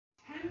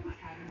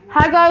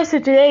Hi guys, so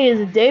today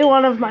is day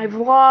 1 of my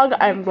vlog.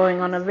 I'm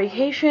going on a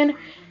vacation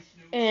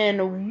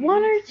in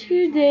 1 or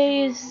 2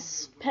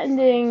 days,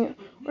 pending,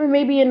 or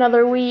maybe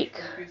another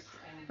week.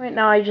 Right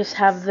now I just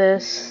have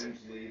this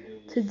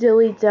to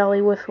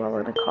dilly-dally with while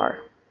in the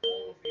car.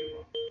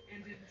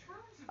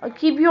 I'll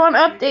keep you on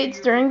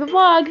updates during the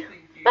vlog.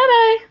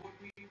 Bye-bye!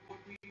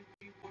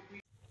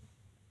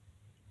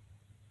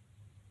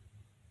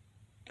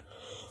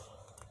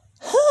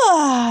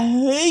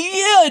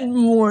 Good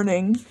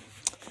morning.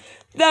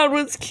 That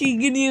was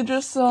Keegan you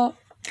just saw.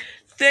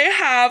 They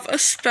have a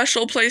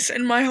special place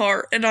in my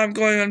heart, and I'm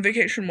going on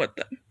vacation with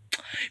them.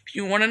 If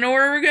you want to know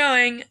where we're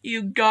going,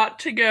 you got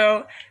to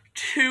go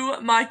to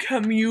my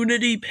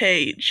community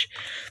page.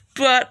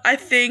 But I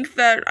think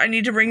that I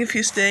need to bring a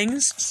few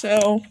things,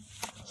 so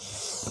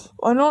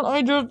why don't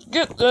I just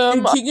get them?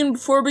 And Keegan,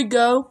 before we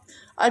go,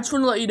 I just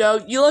want to let you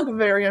know, you look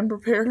very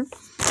unprepared.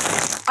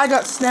 I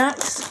got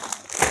snacks,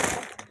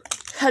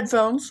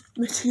 headphones,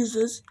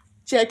 excuses,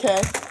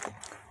 JK,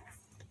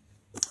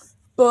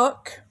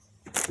 book,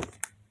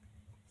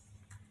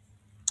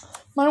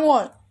 my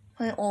one,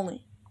 my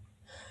only,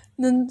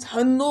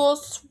 Nintendo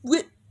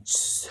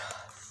Switch,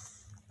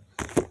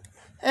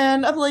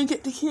 and a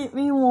blanket to keep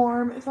me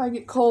warm if I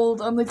get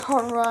cold on the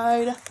car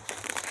ride.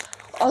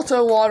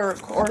 Also water,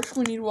 of course,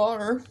 we need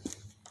water.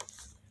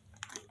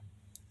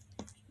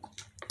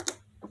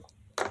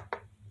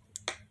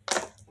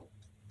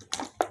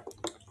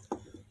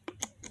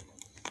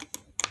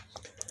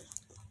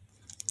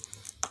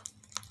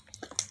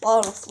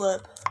 Bottle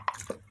flip.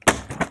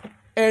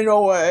 Ain't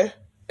no way.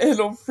 Ain't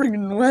no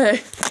freaking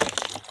way.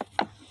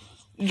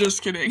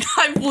 Just kidding.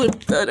 I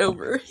flipped that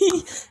over.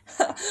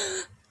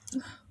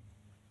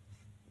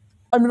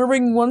 I'm gonna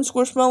bring one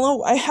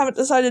Squishmallow. I haven't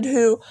decided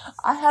who.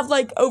 I have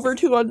like over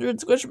 200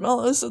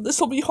 Squishmallows, so this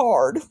will be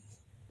hard.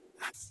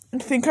 I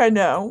think I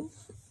know.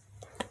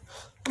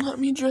 Let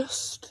me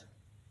just...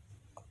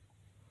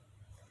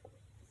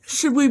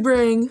 Should we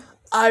bring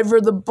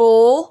Ivor the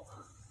bull?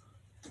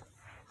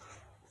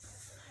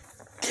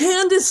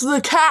 Candace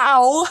the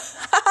cow?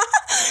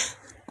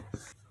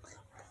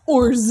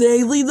 Or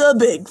Zaylee the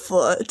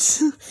Bigfoot?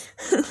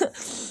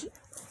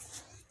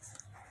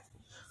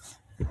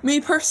 Me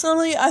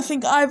personally, I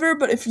think Ivor,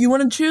 but if you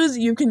want to choose,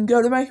 you can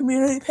go to my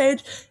community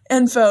page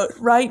and vote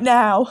right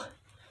now.